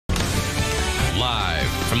Live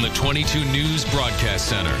from the 22 News Broadcast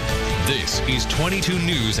Center, this is 22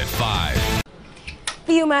 News at 5.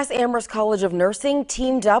 The UMass Amherst College of Nursing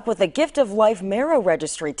teamed up with the Gift of Life Marrow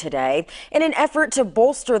Registry today in an effort to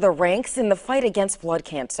bolster the ranks in the fight against blood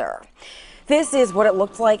cancer. This is what it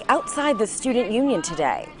looked like outside the student union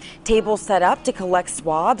today. Tables set up to collect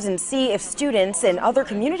swabs and see if students and other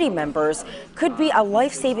community members could be a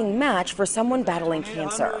life-saving match for someone battling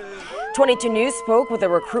cancer. 22 News spoke with a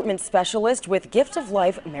recruitment specialist with Gift of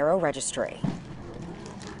Life Marrow Registry.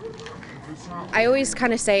 I always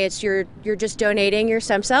kind of say you're just donating your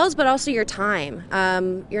stem cells, but also your time.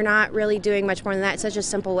 You're not really doing much more than that. It's such a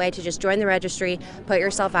simple way to just join the registry, put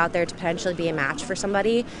yourself out there to potentially be a match for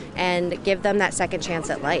somebody, and give them that second chance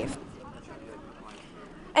at life.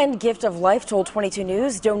 And Gift of Life told 22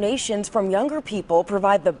 News donations from younger people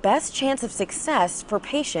provide the best chance of success for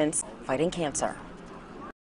patients fighting cancer.